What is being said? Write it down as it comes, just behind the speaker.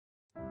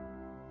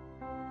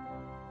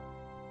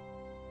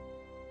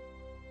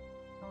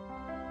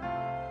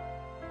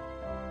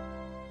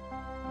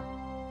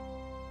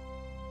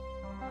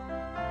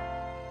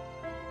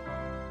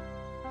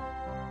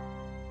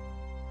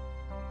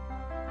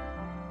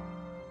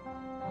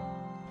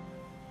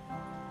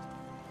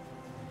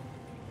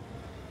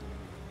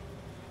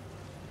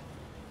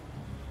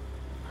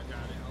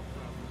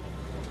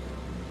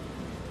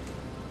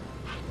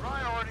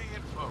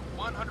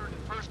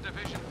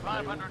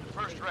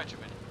501st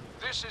Regiment.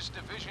 This is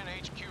Division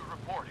HQ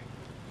reporting.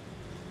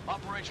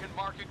 Operation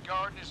Market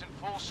Garden is in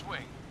full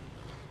swing.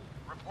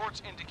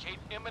 Reports indicate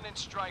imminent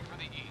strike from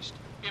the east.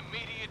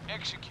 Immediate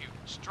execute.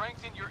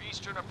 Strengthen your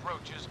eastern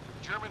approaches.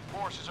 German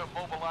forces are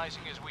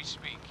mobilizing as we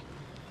speak.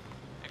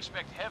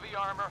 Expect heavy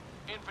armor,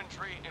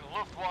 infantry, and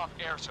Luftwaffe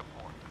air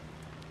support.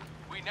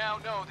 We now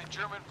know that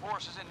German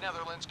forces in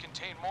Netherlands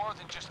contain more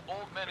than just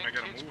old men and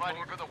kids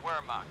fighting for the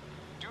Wehrmacht.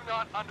 Do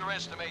not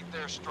underestimate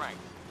their strength.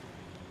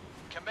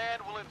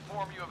 Command will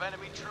inform you of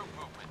enemy troop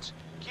movements.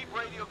 Keep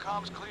radio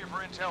comms clear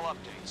for intel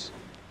updates.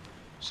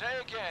 Say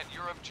again,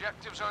 your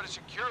objectives are to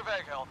secure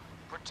Weghel,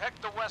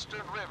 protect the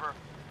Western River,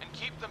 and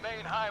keep the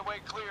main highway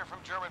clear from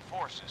German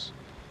forces.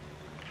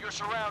 You're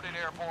surrounded,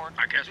 Airborne.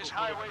 These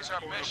highways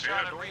are best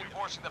shot at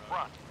reinforcing the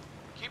front.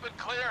 Keep it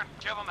clear and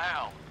give them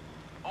hell.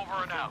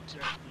 Over and out.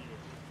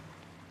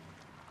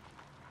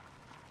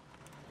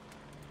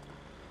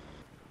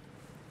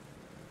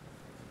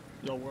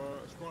 Yo,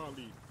 squad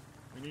lead.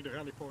 We need a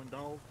rally point,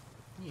 dog.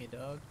 Yeah,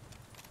 dog.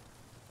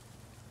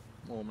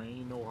 Oh man,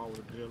 you know how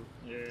to drill.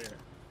 Yeah.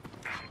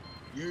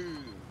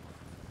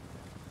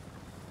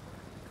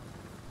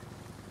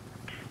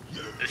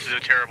 This is a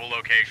terrible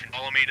location.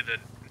 Follow me to the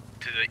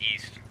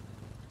east.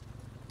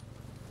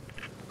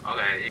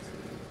 Okay.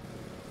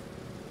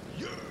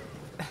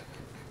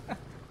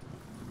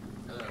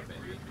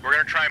 We're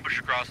gonna try and push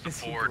across the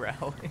ford.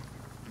 Growling?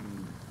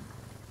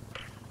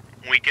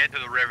 When we get to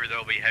the river,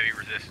 there'll be heavy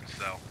resistance,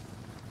 though.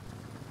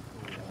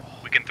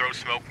 We can throw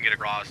smoke and get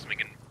across, and we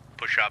can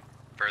push up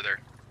further.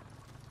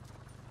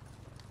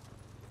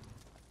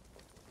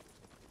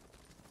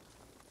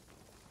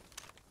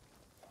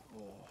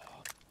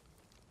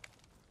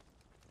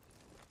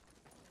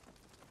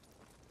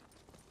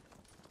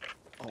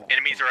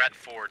 Enemies are at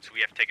ford, so we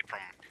have to take it from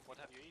them. What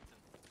have you eaten?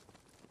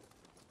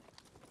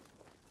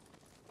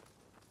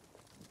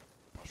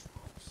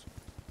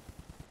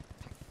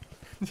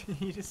 Did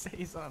he just say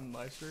he's on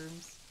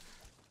mushrooms?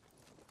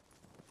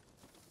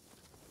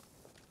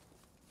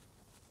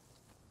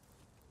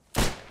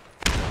 Oh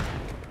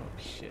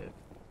shit.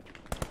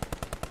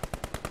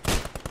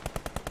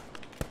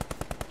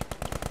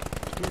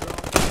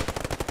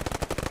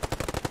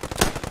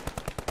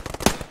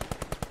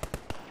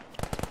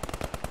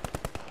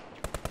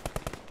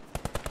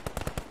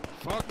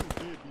 Fucking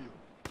deal.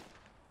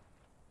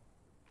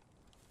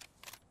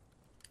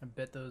 I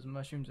bet those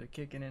mushrooms are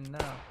kicking in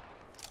now.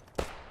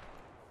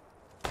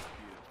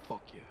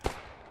 Fuck yeah.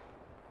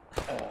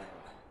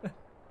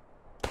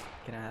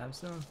 Can I have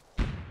some?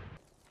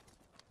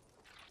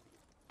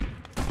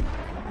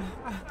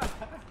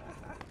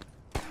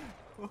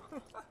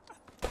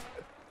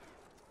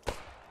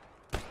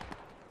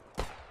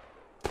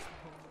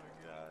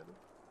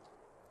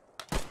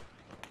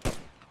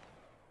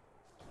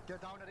 They're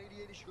down at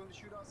 88, is she going to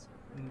shoot us?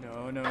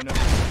 No, no, no.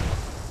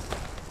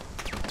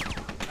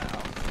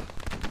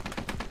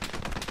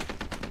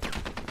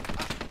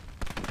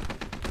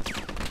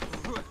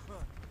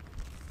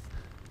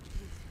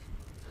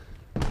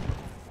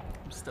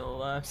 I'm still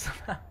alive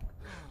somehow.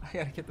 I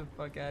gotta get the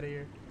fuck out of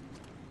here.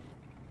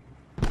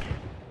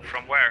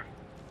 From where?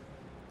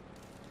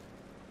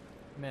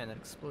 Man, that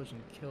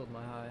explosion killed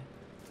my high.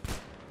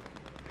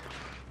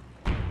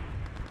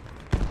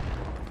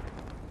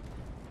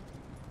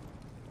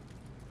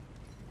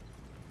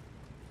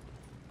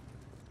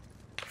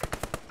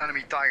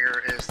 Enemy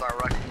Tiger is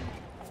directly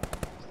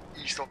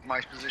east of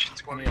my position, I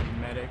squad. need a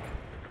medic.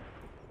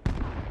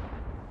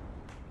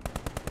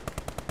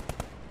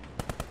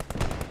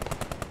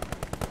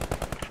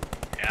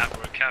 Yeah,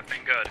 we're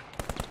capping good.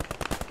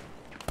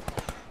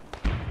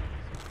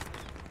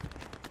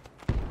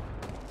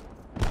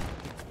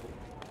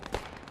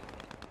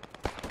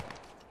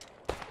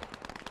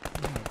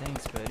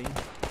 Thanks, buddy.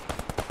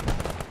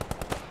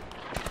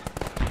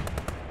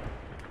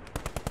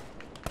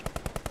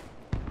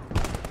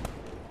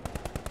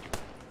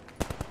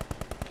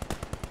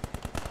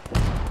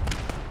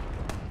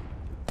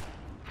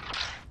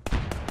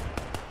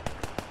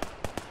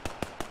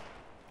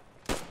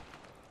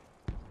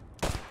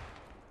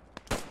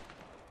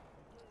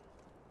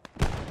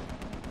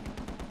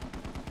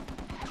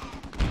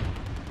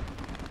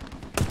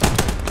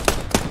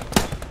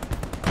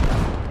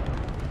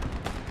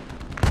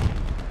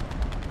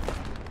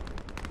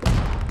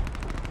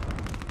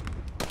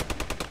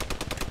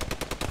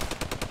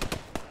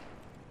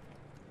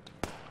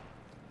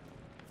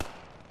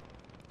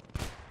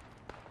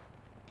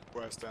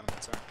 West enemy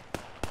tank.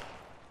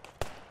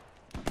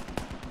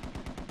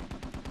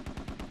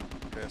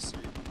 PSC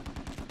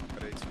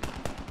at 18.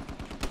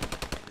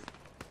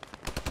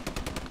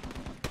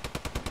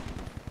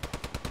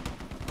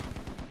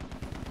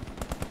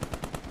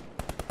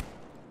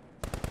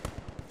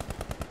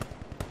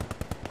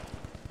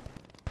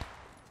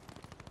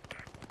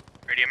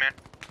 Radioman?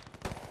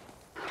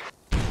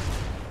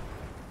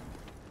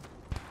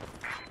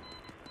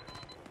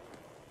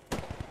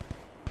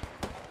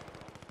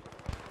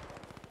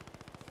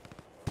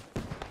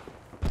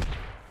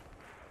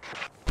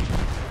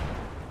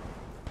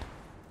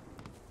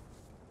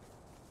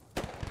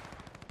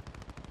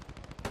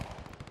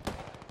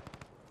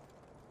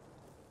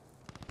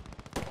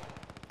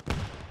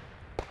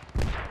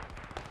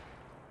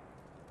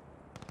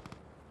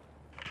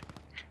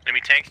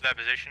 tanks to that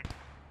position.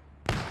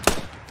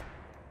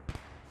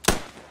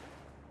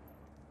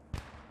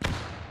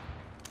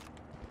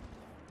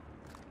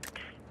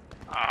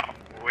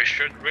 We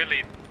should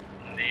really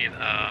need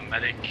a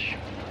medic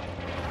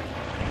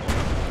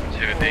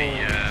to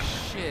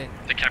Shit.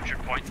 the capture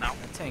point now.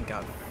 That tank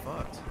got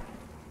fucked.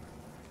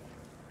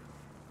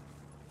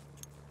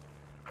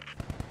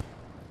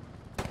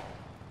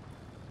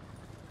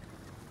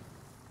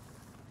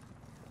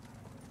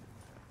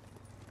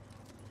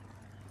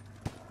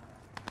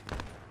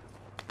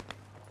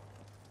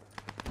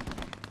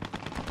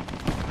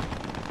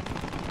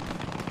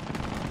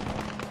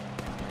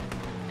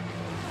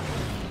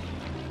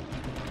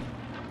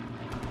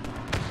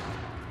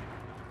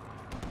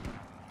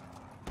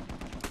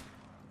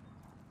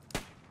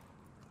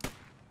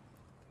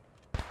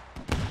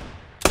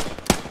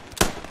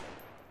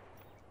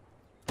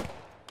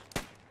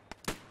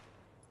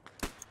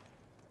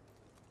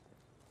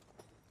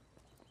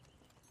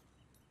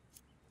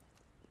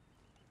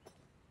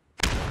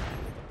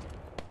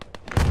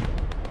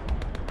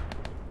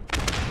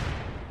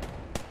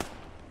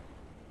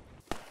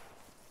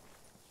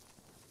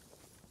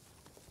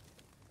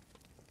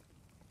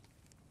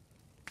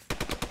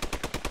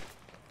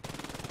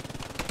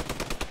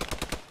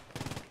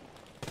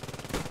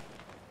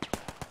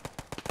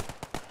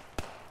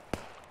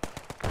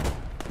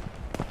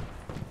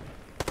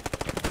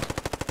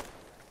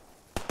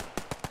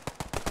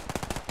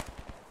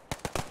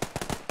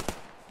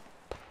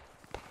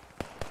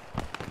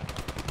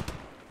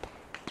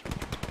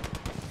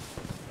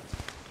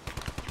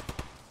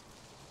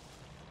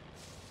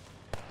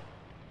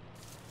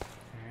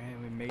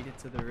 Made it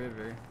to the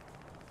river.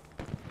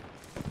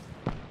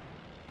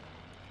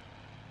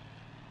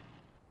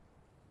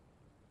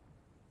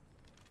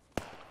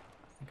 I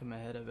think I'm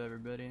ahead of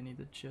everybody. I need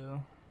to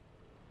chill.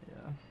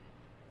 Yeah.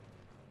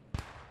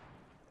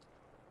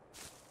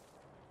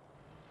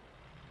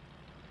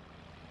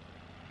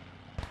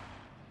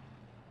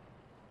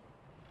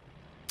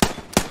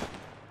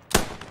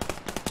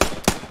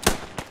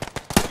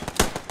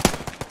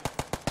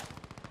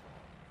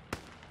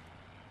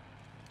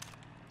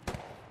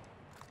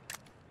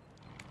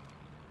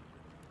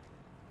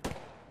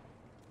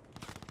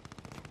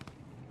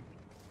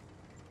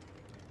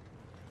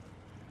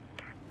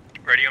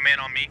 Radioman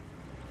on me.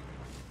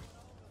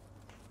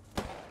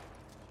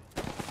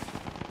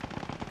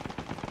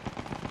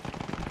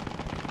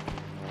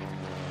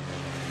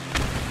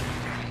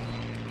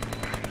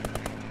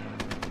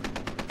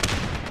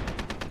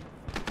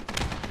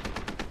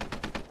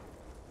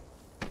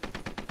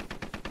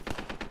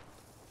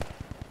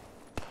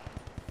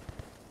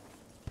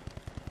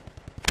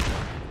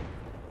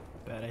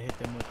 Bad I hit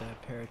them with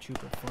that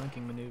paratrooper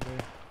flanking maneuver.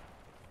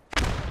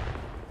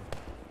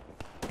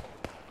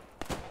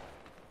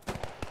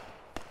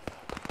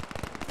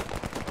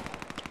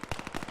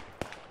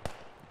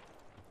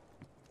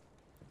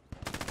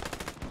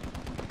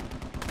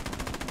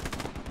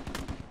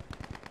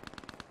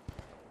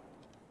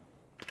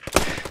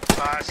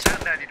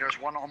 Sand Daddy,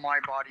 there's one on my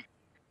body.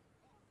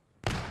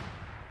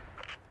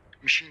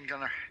 Machine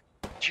gunner.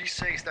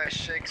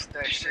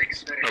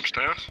 G6-6-6.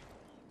 Upstairs?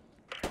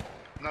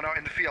 No,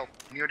 in the field,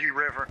 near the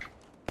river.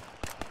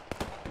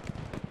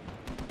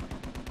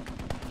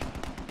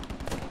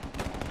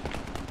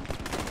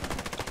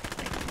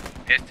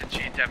 Here's the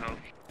G-Devil.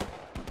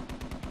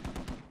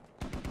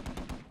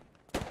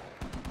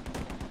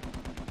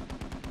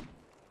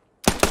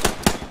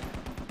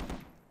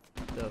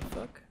 The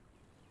fuck?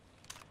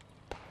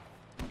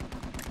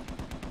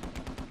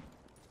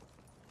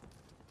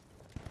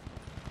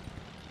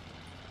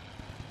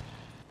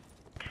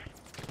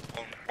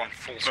 One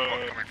full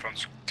squad coming from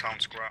town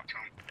square.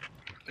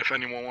 If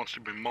anyone wants to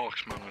be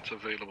marksman, it's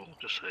available,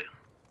 just say.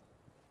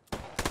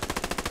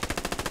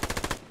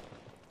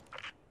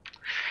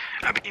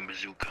 I begin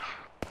bazooka.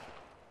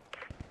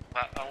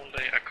 That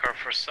only occur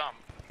for some.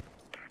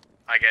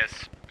 I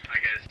guess.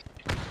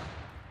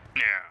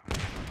 Yeah. I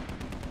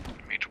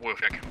mean, it's worth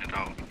checking it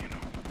out, you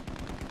know.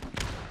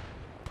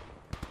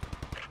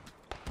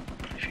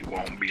 If you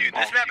won't be Dude,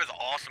 this map is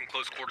awesome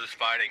close quarters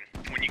fighting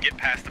when you get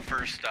past the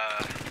first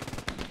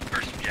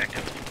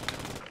objective.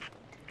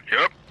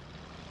 Yep.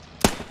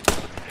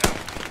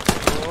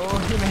 Oh,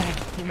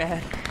 he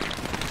mad.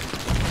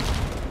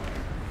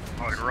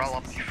 Alright, roll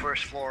up the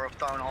first floor of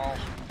Town Hall.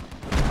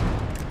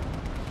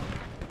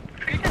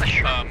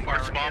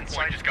 Our spawn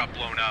point just got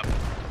blown up.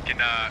 Can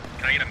I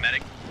get a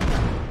medic?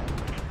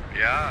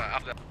 Yeah,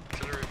 after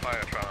artillery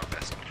fire, try our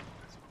best.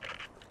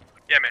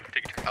 Yeah, man,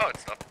 take it. Oh,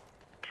 it's not.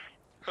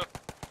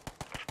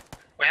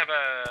 We have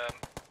a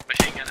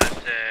machine gun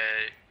at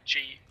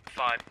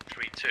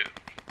G532.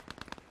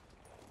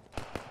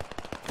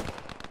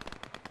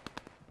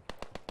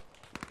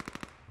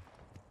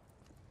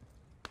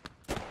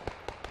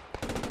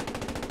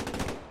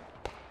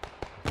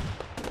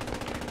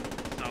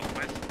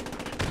 Southwest.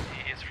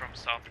 He is from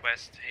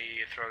southwest.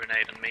 He threw a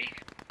grenade on me.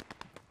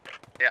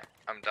 Yeah,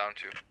 I'm down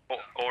too.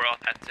 Or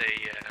at a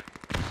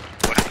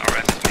what?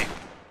 RF me.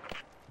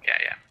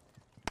 Yeah.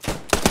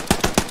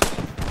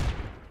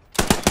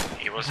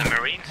 He was a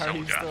marine How are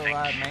you soldier, I still think.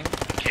 alive, man?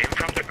 Came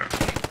from the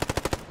Berkeley.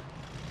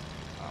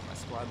 Oh, my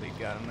squad lead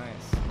got him,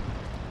 nice.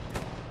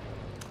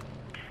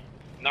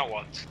 Now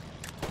what?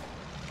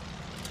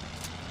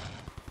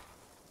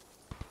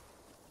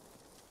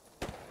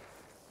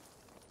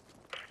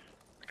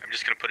 I'm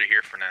just gonna put it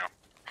here for now.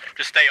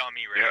 Just stay on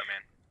me, Radio Yeah.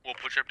 Man. We'll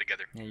push up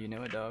together. Yeah, you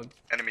know it, dog.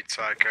 Enemy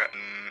tiger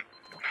in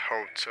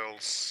Hotel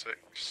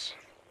 6.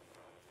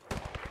 8-1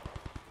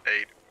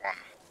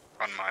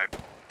 on my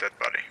dead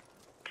body.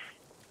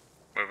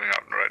 Moving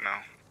up right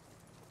now.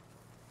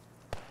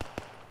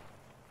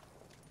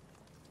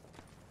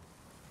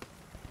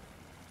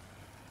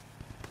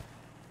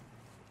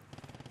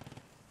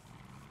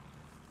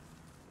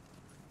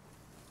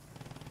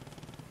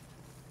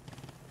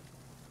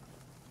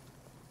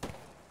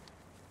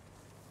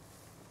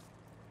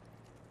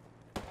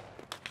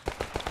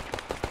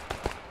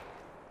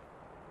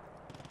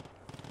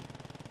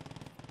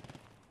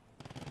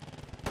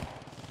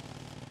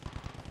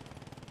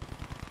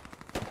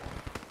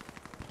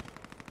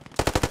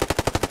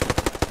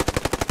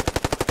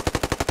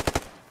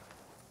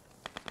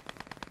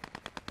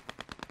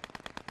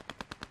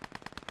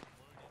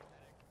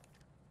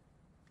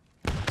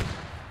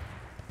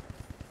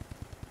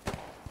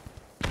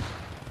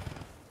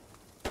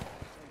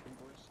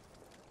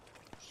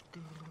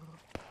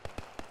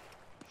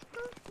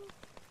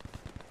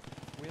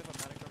 We have a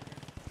medic over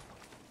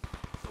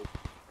here.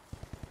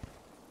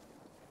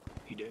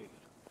 He did.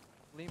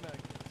 Lee medic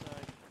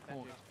inside. Oh,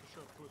 Engine.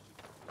 sure, pussy.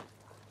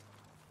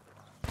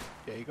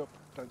 Yeah, you got.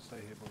 Don't stay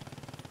here, boy.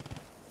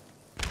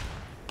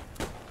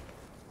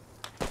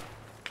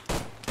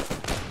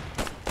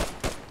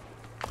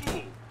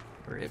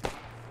 Rip.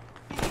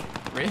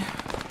 Rip.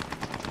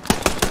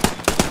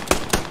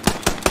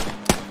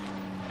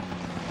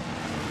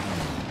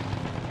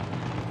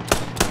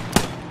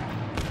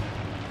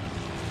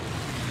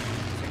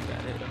 I think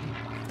that hit him.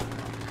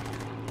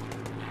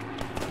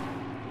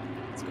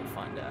 Let's go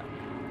find out.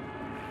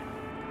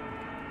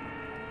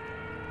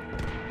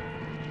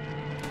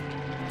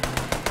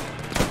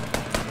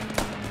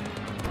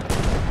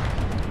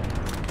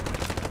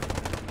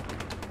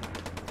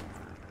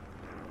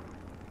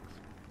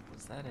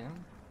 Was that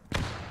him?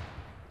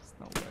 There's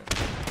no way.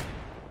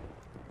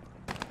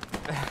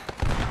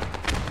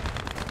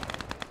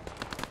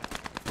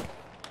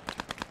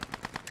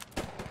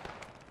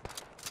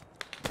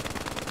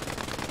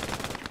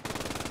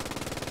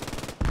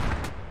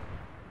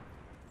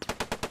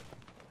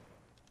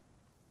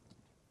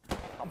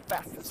 I'm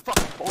fast as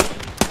fuck, boy.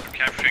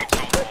 Capturing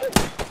total.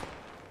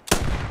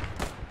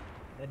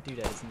 That dude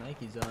has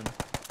Nikes on.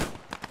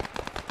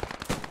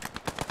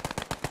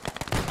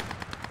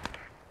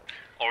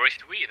 Or is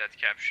it we that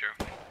capture?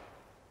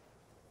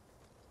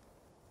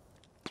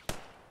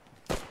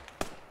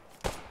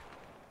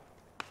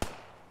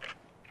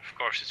 Of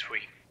course it's we.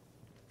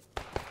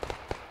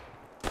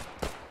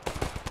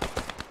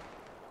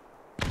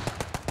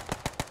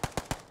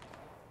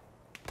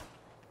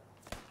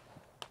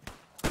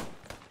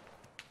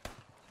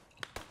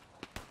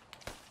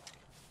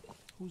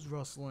 Who's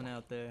rustling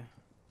out there?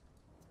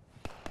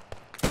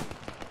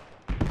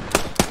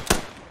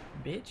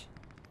 Bitch?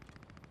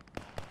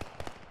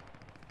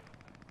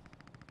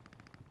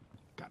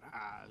 Got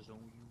eyes on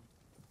you.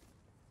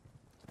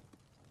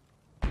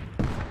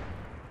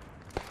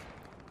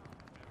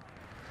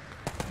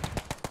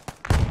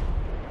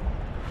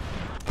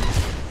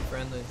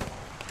 Friendly.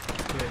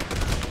 Good.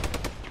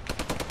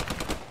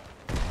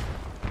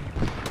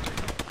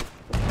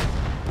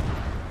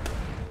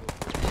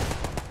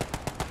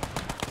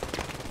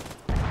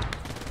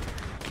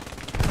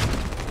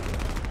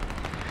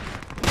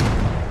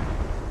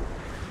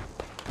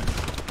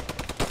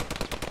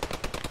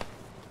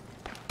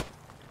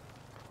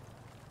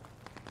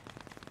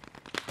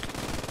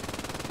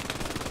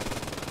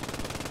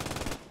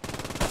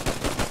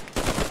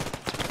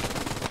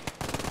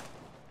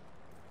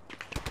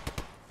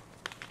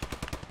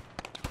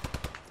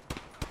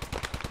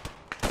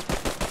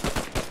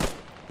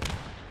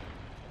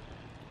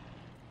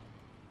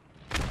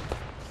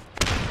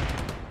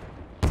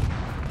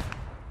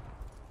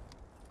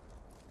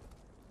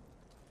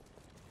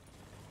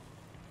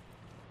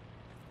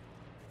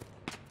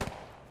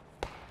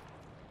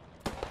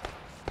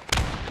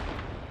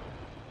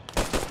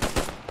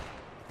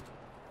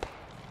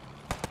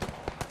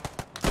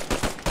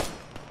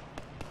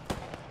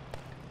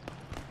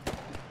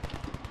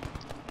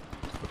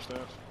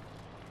 Upstairs.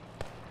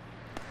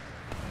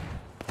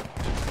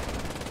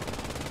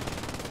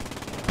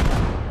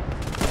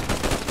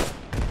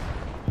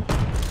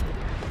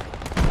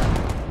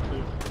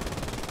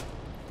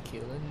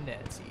 Killing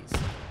Nazis.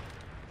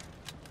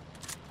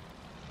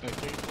 Hey,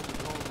 came from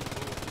the door.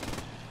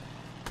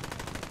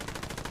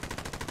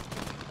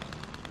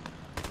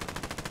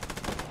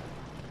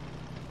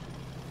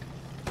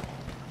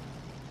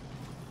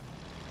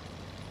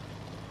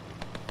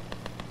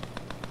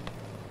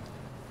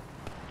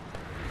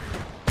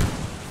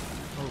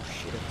 Oh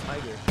shit, a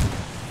tiger.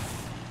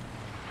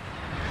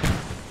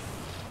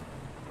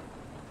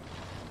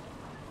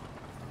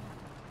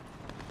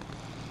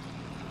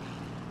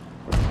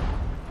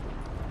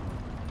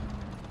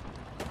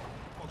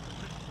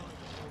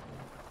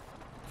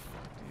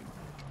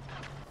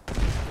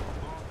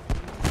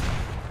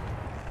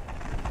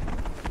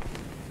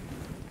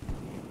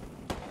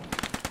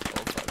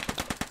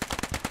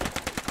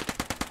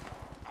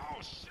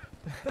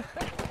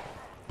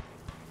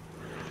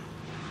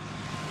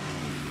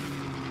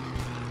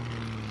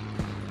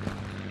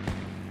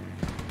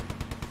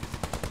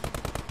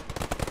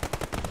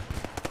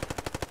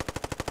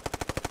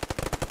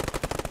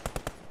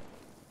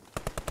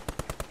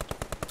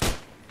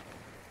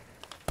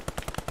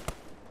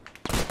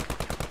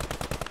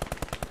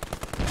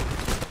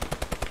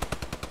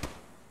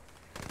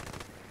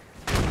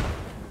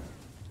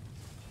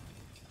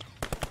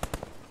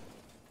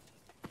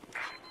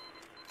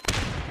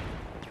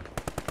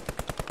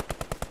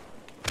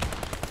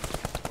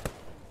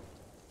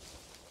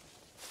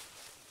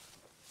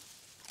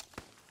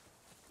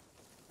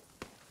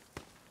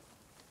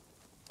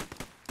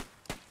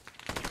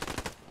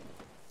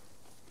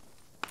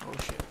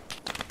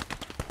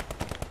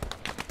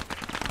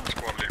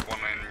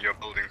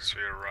 to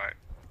your right.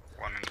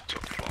 One in the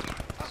top floor.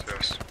 It's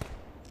just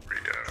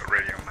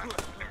Radioman.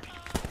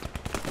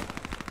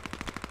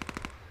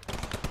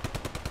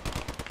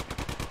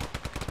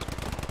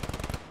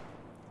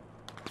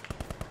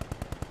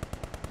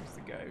 Where's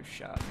the guy who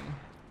shot me?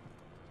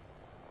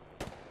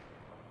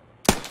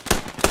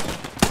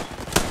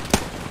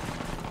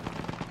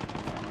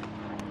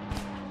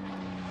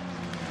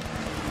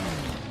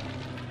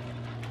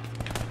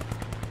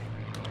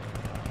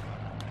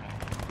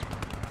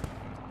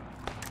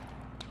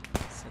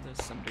 So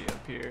there's somebody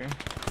up here.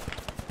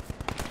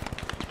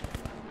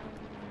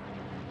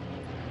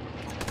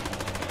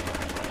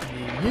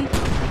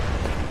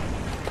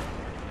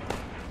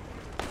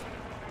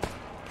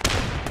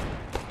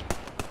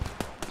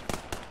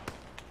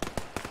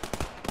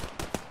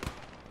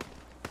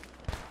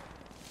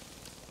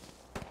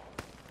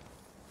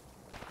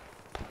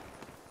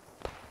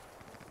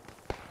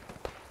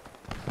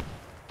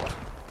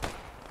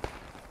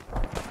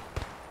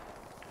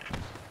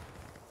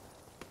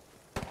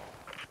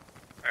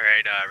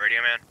 Alright,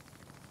 Radioman.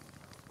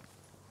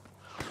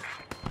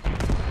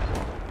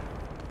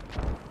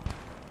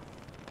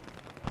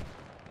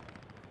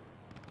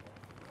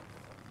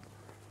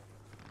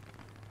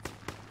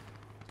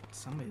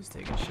 Somebody's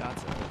taking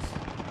shots at us.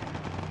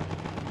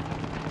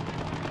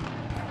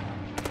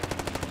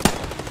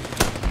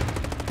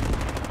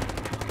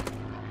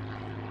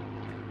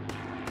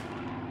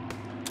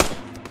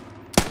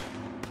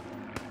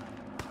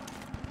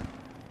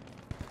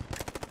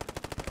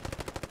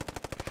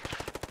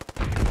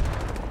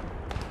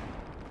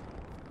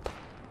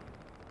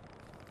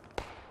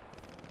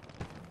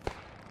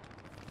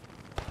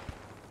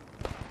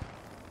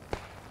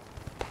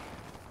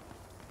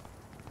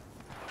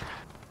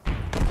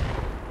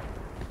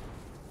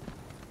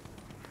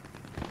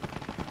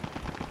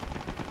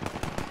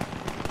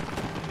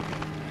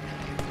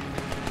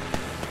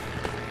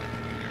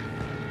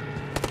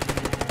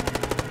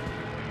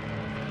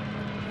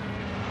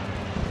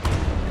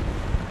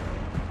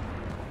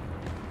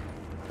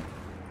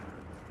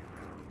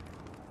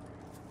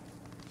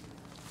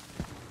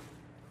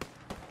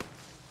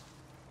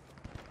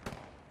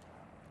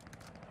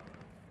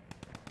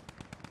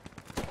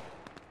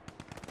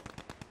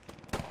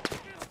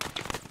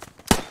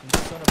 You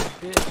son of a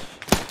bitch.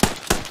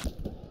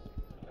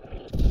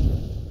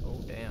 Oh,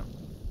 damn.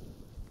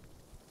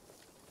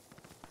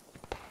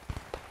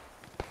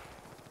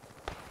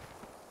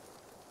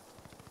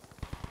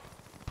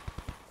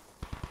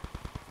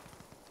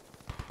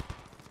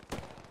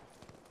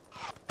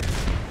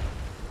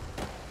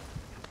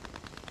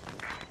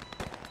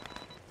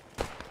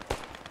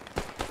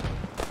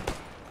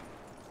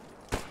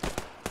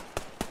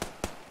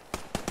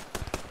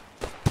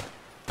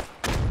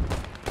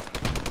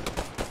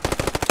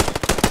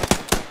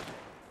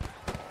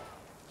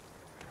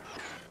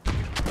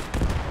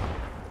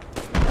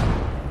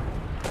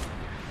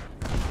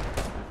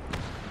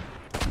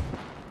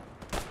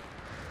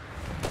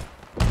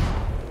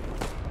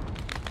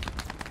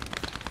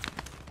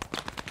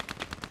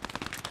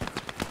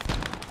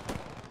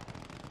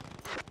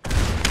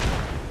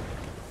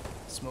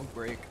 Smoke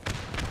break.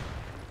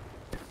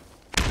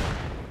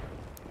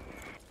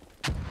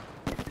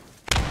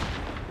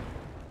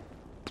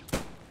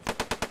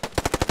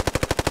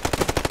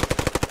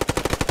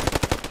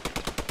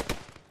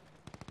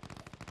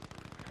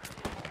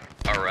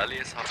 Our rally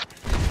is hot.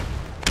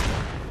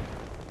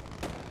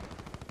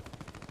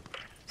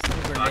 Is that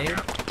a grenade?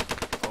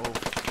 Oh.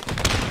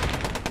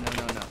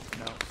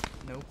 No.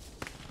 Nope.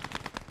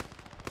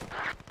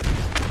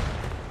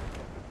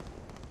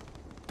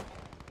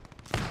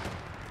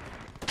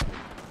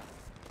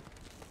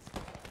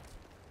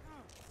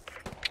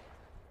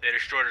 They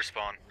destroyed her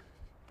spawn.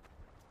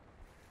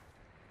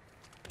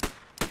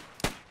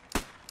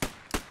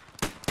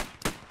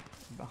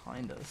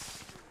 Behind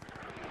us.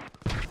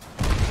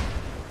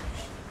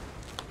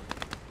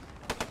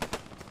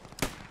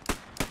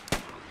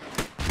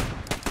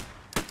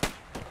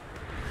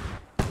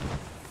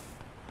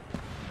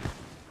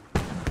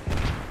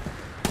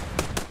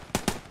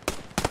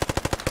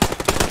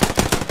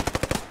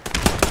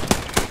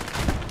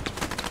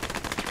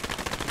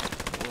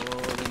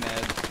 Whoa, they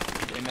mad.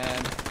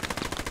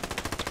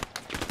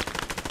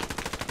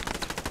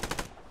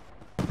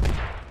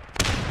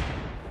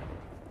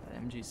 That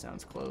MG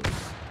sounds close.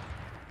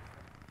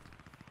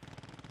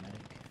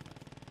 Medic.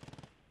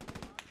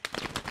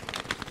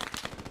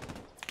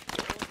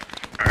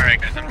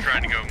 Alright guys, I'm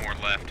trying to go more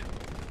left.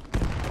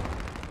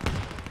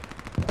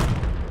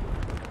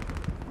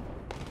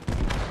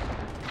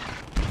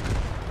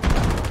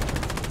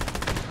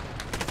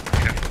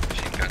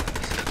 Machine gun in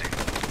the city.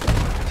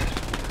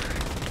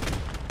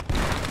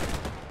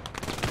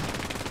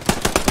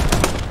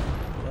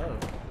 Hello.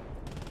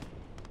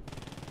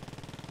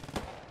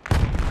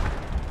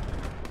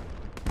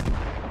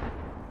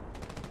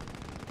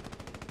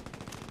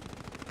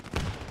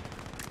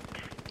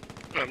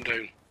 I'm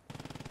down.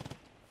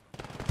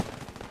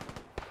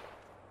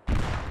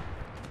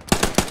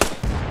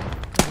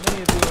 How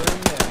many of you are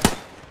in there?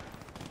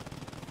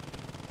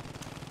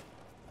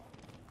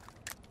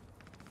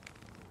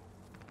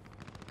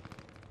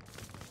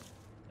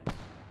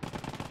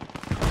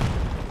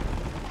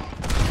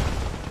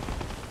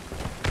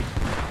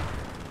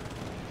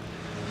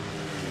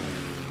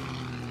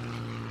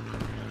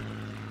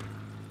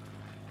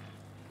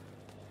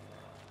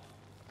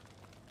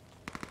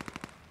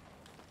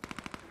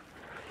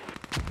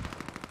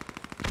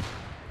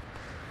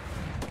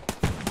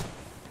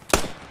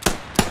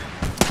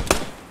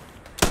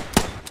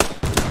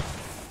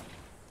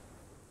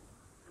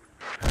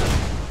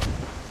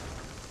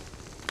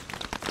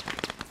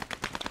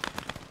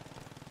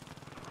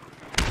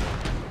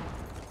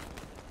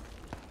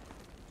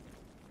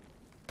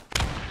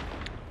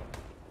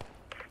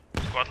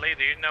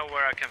 do you know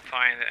where I can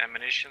find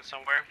ammunition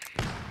somewhere?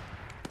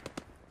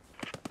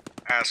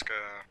 Ask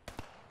a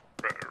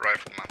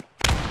rifleman.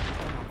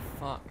 Oh,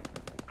 fuck.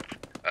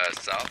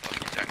 South of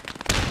the tank.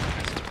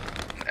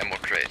 An ammo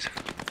crate.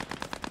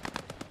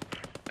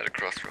 At a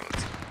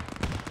crossroads.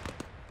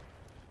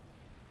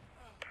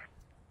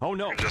 Oh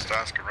no! You can just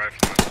ask a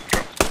rifleman to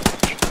drop the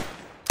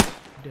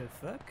The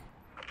fuck?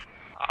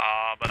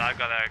 But I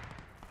got a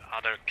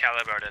other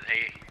caliber than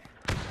he.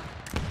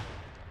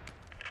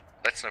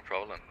 That's no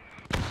problem.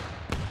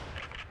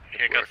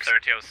 He got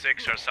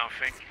 3006 or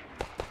something.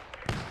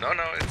 No,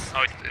 it's...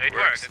 Oh, it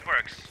works. It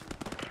works.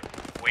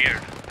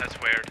 Weird. That's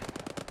weird.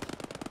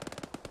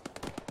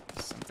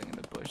 Something in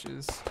the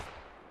bushes.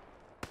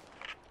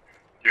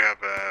 You have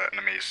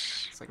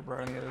enemies. It's like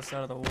right on the other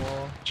side of the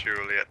wall.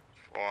 Juliet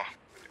 4.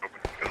 Open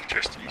field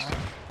just east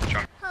of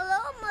Junk.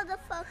 Hello,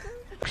 motherfucker.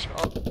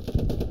 Oh.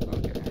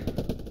 Okay.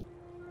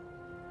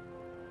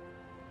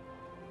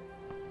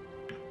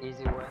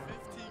 Easy win.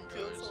 15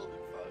 kills, holy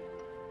fuck.